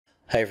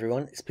Hey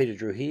everyone, it's Peter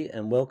Drew here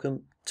and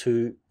welcome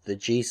to the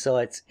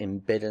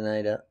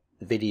GsitesEmbedinator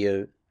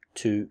video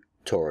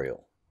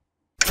tutorial.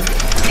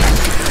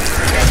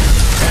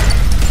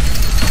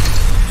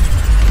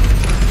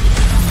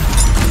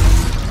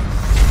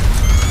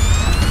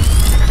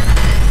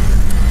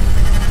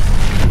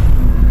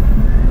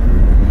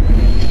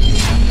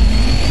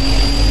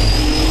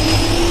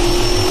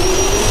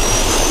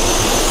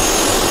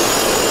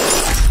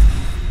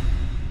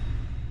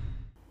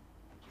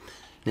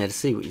 Now to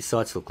see what your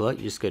sites look like,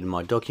 you just go to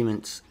My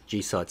Documents,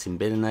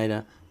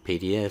 GsitesEmbedinator,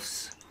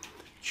 PDFs,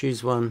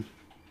 choose one,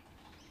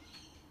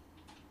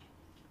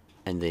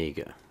 and there you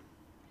go.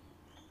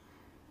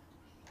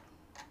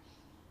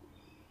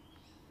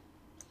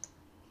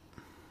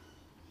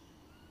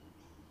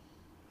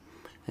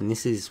 And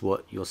this is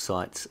what your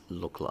sites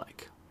look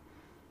like.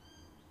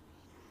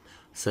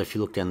 So if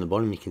you look down the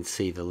bottom, you can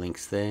see the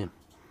links there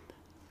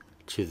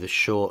to the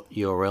short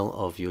URL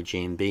of your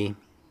GMB,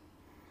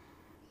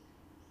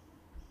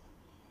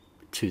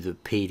 to the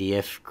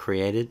PDF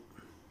created,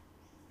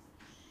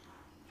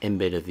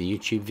 embed of the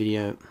YouTube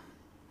video,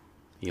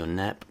 your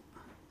NAP,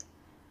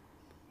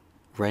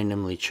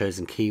 randomly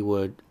chosen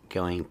keyword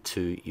going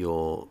to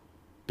your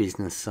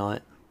business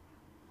site,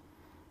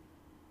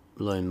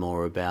 learn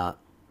more about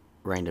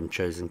random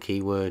chosen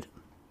keyword,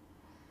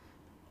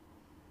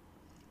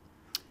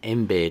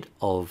 embed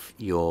of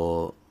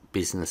your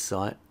business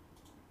site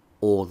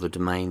or the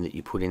domain that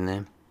you put in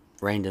there,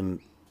 random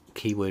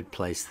keyword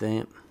placed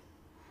there,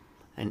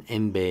 an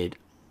embed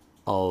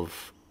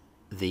of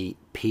the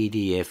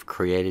PDF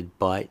created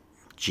by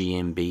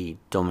GMB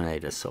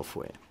Dominator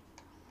software.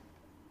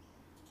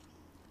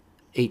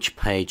 Each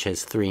page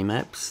has 3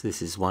 maps. This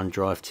is one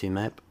Drive to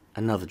map,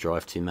 another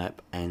Drive to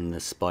map, and the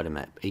spider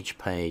map. Each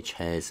page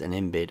has an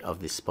embed of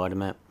this spider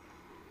map,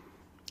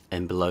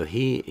 and below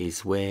here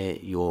is where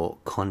your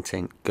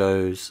content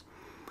goes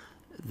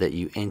that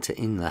you enter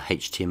in the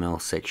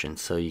HTML section,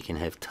 so you can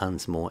have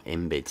tons more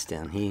embeds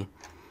down here,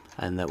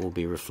 and that will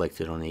be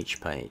reflected on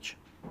each page.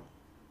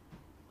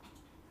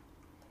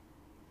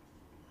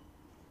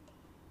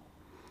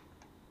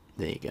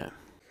 There you go.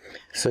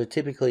 So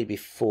typically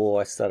before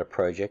I start a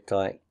project,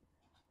 I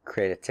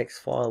create a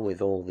text file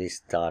with all this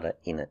data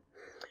in it.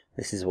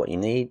 This is what you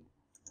need: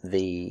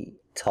 the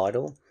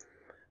title,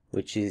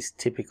 which is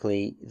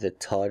typically the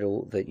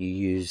title that you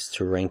use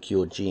to rank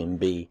your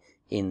GMB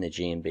in the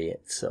GMB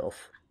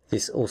itself.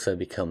 This also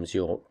becomes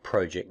your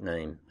project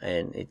name,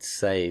 and it's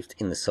saved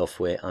in the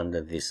software under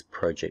this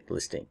project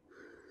listing.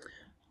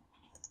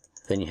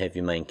 Then you have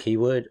your main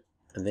keyword,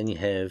 and then you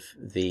have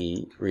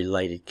the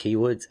related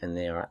keywords, and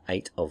there are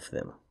 8 of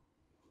them.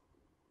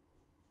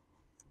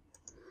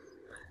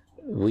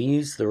 We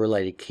use the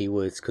related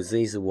keywords because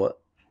these are what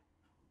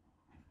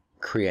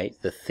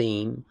create the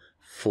theme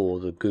for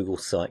the Google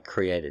site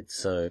created.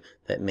 So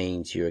that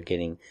means you're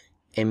getting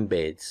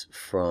embeds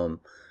from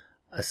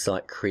a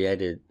site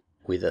created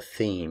with a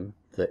theme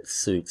that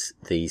suits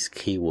these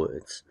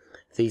keywords.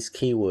 These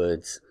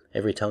keywords,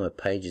 every time a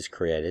page is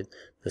created,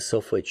 the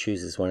software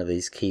chooses one of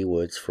these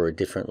keywords for a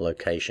different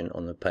location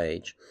on the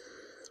page,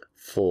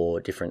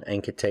 for different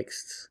anchor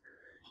texts,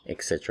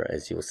 etc.,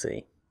 as you'll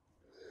see.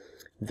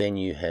 Then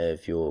you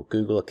have your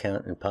Google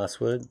account and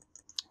password,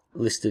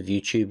 list of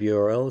YouTube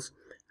URLs.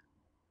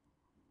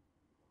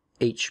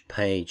 Each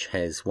page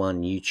has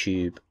one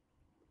YouTube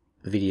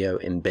video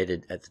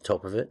embedded at the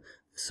top of it.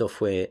 The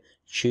software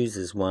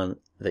chooses one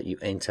that you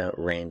enter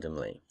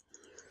randomly.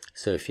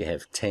 So if you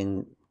have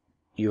 10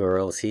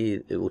 URLs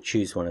here, it will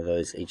choose one of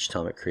those each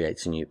time it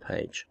creates a new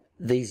page.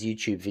 These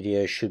YouTube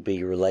videos should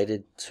be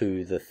related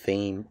to the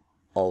theme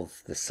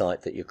of the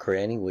site that you're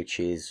creating, which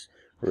is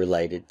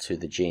related to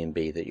the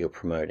GMB that you're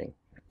promoting.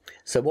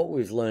 So what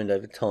we've learned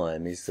over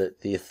time is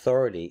that the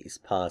authority is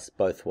passed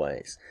both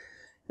ways.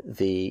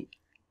 The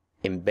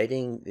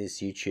embedding this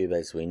YouTube,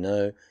 as we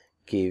know,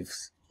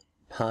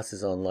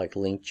 passes on like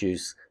link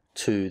juice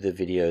to the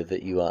video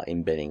that you are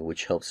embedding,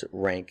 which helps it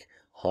rank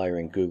higher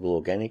in Google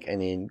Organic and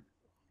in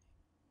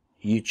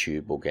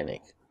YouTube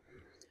Organic.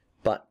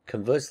 But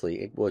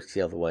conversely, it works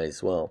the other way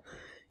as well.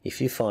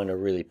 If you find a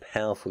really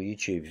powerful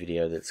YouTube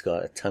video that's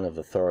got a ton of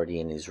authority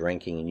and is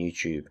ranking in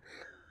YouTube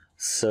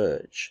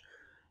search,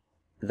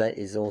 that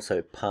is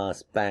also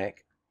passed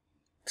back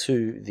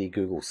to the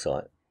Google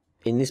site.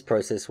 In this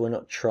process, we're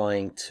not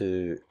trying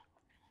to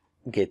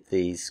get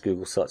these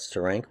Google sites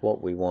to rank.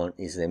 What we want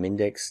is them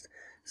indexed,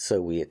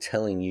 so we are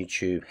telling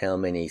YouTube how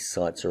many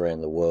sites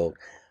around the world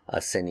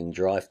are sending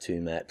Drive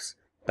to maps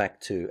back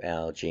to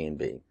our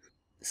GMB.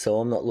 So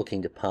I'm not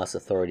looking to pass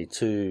authority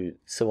to,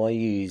 so I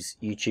use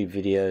YouTube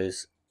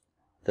videos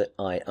that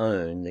I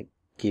own that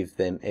give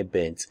them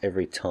embeds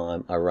every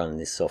time I run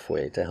this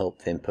software to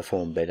help them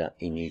perform better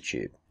in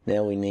YouTube.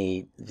 Now we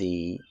need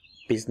the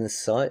business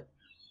site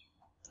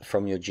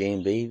from your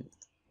GMB,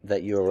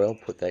 that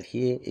URL, put that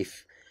here.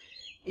 If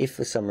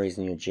for some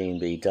reason your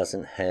GMB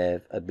doesn't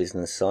have a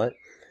business site,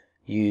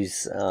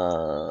 use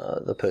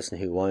the person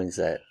who owns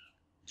that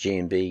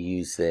GMB,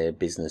 use their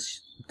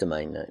business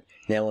domain name.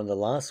 Now on the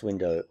last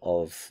window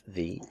of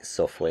the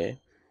software,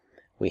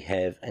 we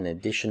have an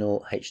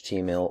additional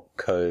HTML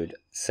code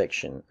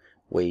section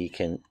where you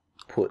can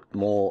put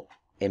more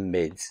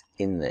embeds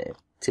in there,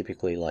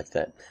 typically like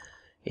that.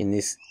 In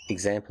this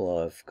example,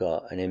 I've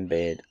got an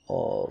embed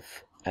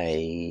of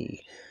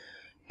a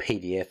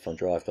PDF on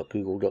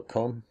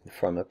drive.google.com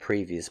from a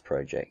previous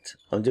project.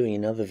 I'm doing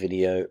another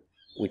video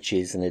which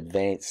is an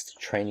advanced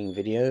training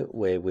video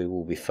where we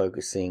will be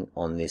focusing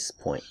on this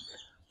point.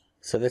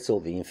 So that's all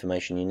the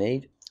information you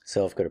need.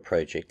 So I've got a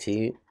project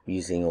here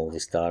using all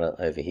this data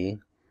over here.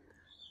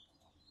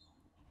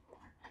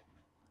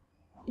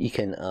 You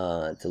can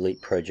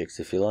delete projects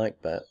if you like,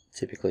 but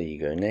typically you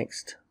go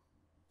next.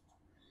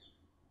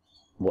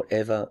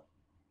 Whatever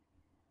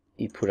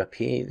you put up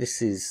here,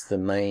 this is the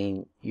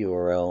main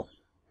URL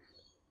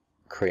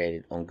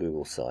created on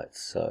Google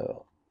Sites.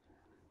 So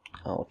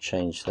I'll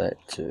change that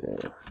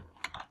to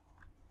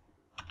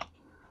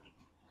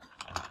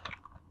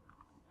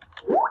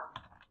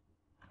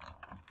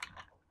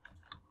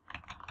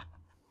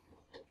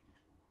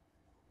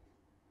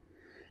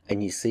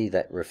and you see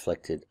that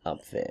reflected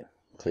up there.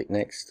 Click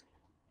next.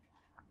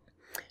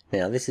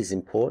 Now this is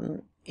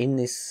important. In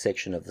this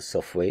section of the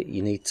software,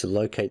 you need to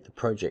locate the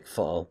project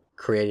file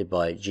created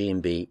by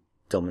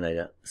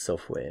GsitesEmbedinator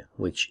software,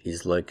 which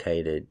is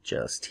located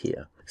just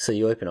here. So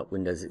you open up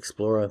Windows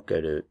Explorer,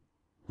 go to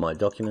My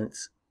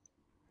Documents,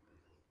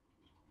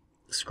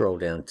 scroll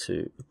down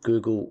to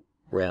Google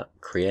Route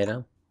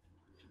Creator,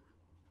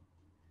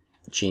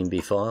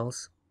 GMB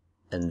files,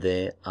 and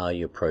there are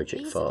your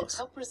project files.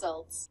 Top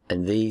results.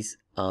 And these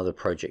are the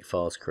project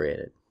files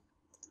created.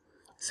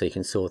 So you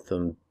can sort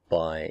them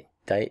by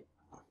date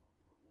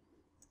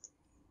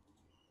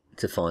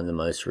to find the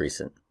most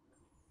recent.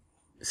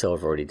 So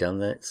I've already done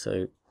that,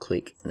 so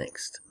click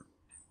next.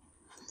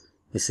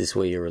 This is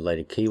where your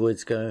related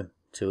keywords go.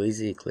 Too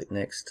easy, click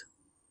next.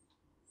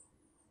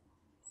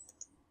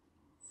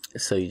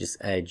 So you just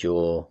add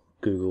your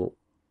Google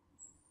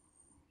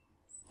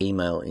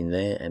email in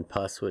there and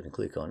password and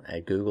click on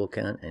add Google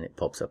account and it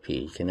pops up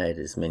here. You can add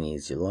as many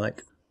as you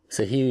like.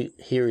 So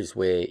here is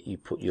where you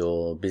put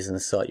your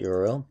business site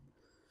URL.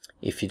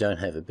 If you don't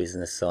have a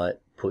business site,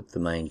 put the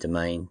main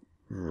domain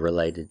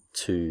related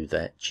to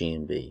that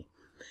GMB.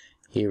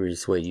 Here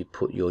is where you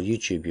put your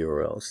YouTube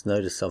URLs.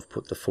 Notice I've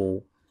put the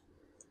full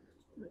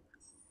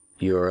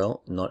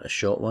URL, not a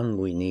short one.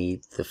 We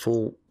need the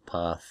full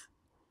path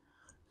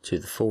to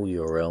the full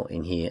URL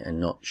in here and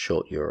not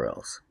short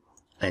URLs.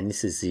 And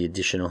this is the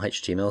additional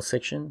HTML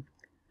section.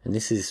 And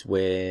this is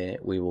where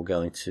we will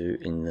go into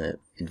in the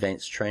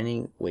advanced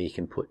training, where you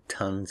can put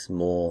tons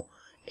more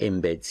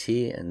embeds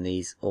here, and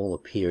these all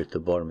appear at the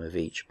bottom of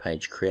each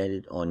page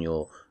created on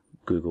your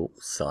Google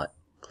site.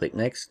 Click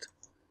next,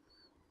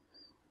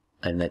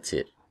 and that's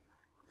it.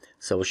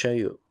 So I'll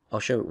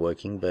show it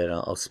working, but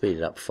I'll speed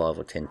it up 5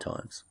 or 10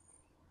 times.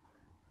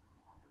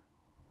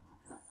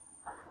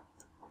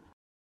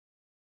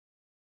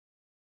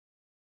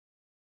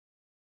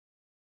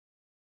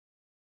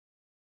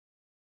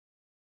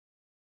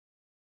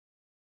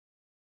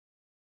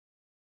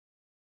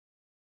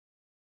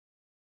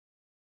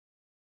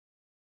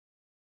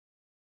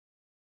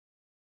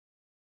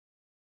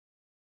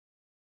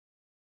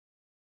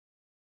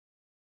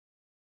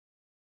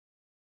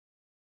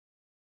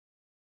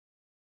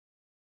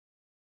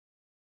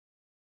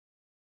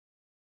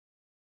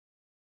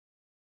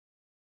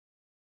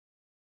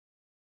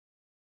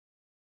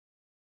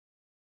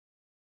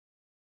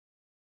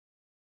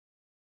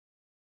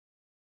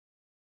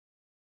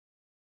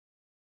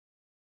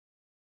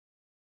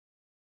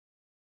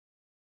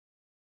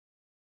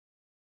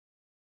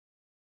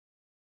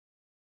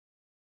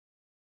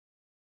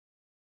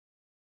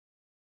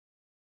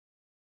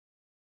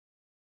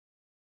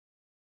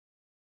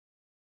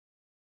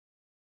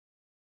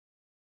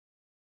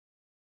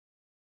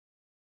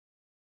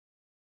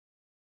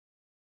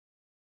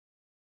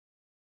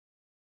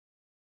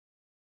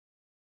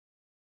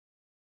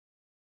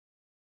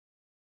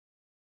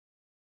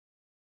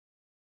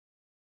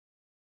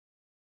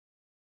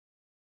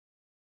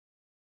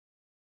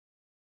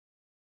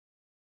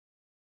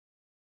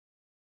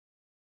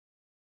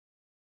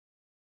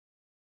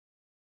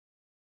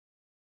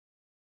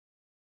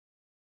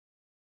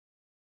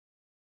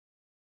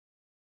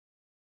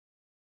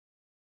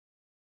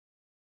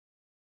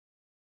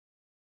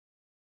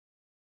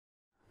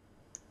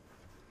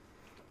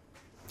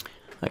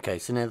 Okay,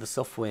 so now the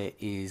software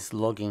is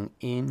logging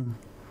in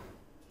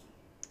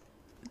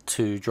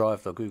to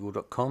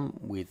drive.google.com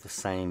with the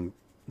same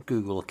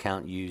Google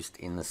account used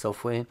in the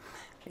software.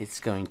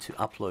 It's going to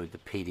upload the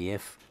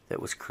PDF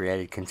that was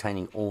created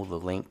containing all the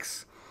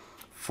links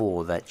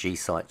for that G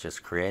site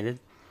just created.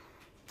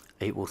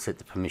 It will set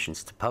the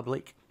permissions to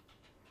public,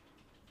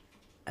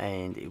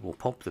 and it will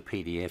pop the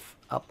PDF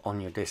up on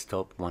your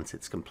desktop once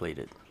it's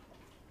completed.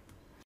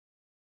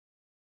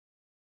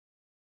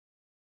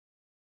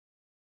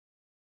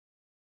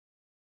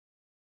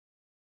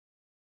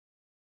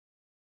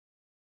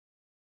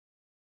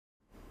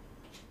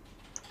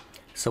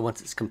 So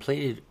once it's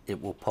completed,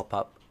 it will pop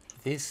up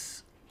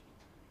this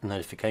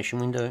notification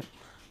window,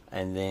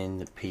 and then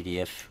the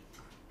PDF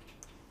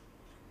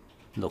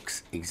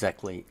looks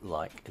exactly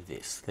like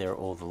this. There are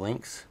all the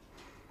links,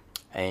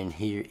 and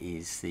here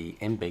is the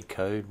embed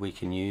code we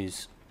can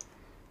use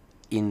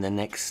in the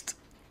next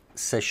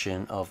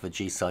session of the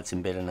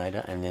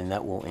GsitesEmbedinator, and then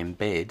that will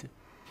embed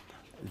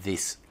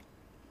this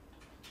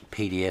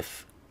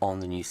PDF on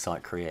the new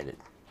site created.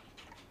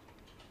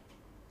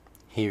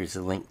 Here is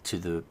a link to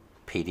the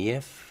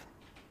PDF.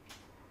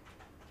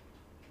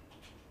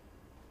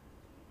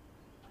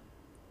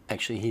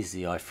 Actually, here's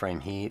the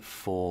iframe here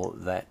for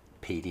that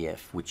PDF,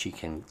 which you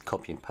can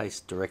copy and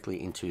paste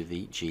directly into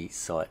the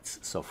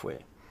GSites software.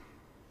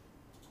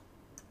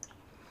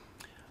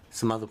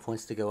 Some other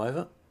points to go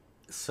over.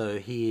 So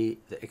here,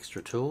 the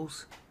extra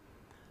tools.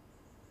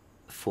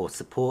 For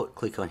support,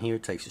 click on here,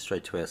 it takes you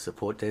straight to our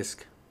support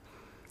desk.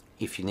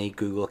 If you need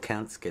Google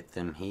accounts, get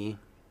them here.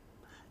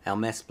 Our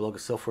Mass Blogger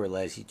software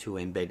allows you to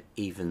embed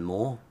even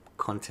more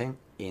content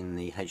in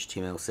the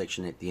HTML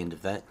section at the end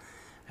of that,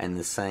 and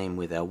the same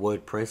with our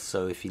WordPress.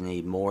 So if you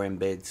need more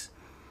embeds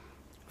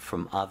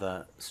from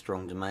other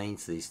strong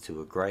domains, these two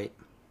are great.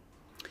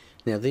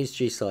 Now these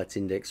GSites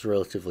index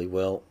relatively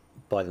well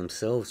by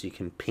themselves. You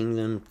can ping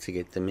them to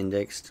get them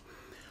indexed,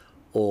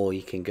 or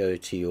you can go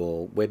to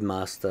your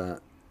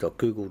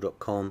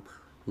webmaster.google.com,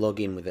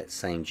 log in with that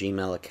same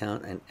Gmail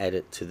account and add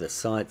it to the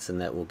sites, and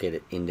that will get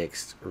it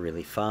indexed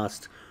really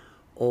fast.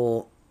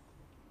 Or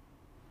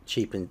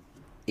cheap and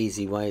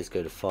easy ways,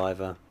 go to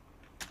Fiverr,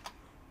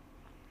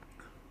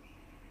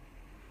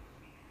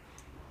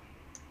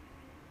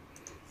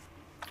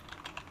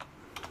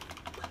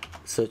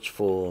 search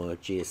for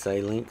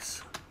GSA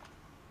links.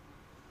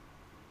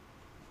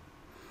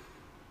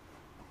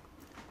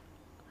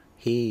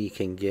 Here you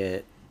can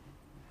get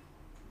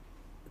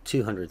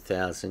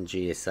 200,000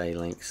 GSA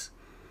links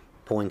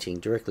pointing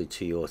directly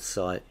to your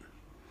site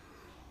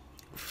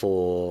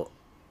for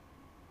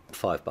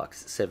 $5,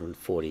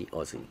 $7.40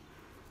 Aussie.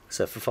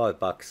 So for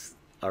 $5,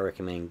 I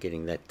recommend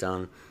getting that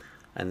done,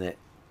 and that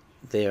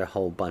they're a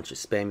whole bunch of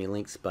spammy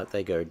links, but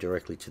they go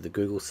directly to the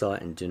Google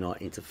site and do not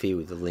interfere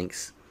with the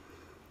links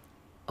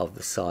of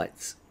the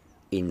sites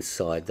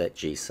inside that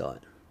G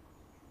site.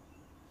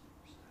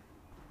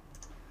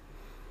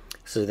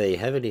 So there you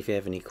have it. If you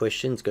have any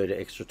questions, go to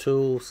Extra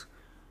Tools,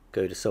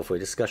 go to Software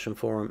Discussion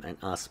Forum and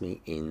ask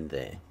me in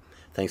there.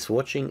 Thanks for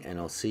watching, and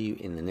I'll see you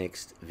in the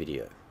next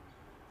video.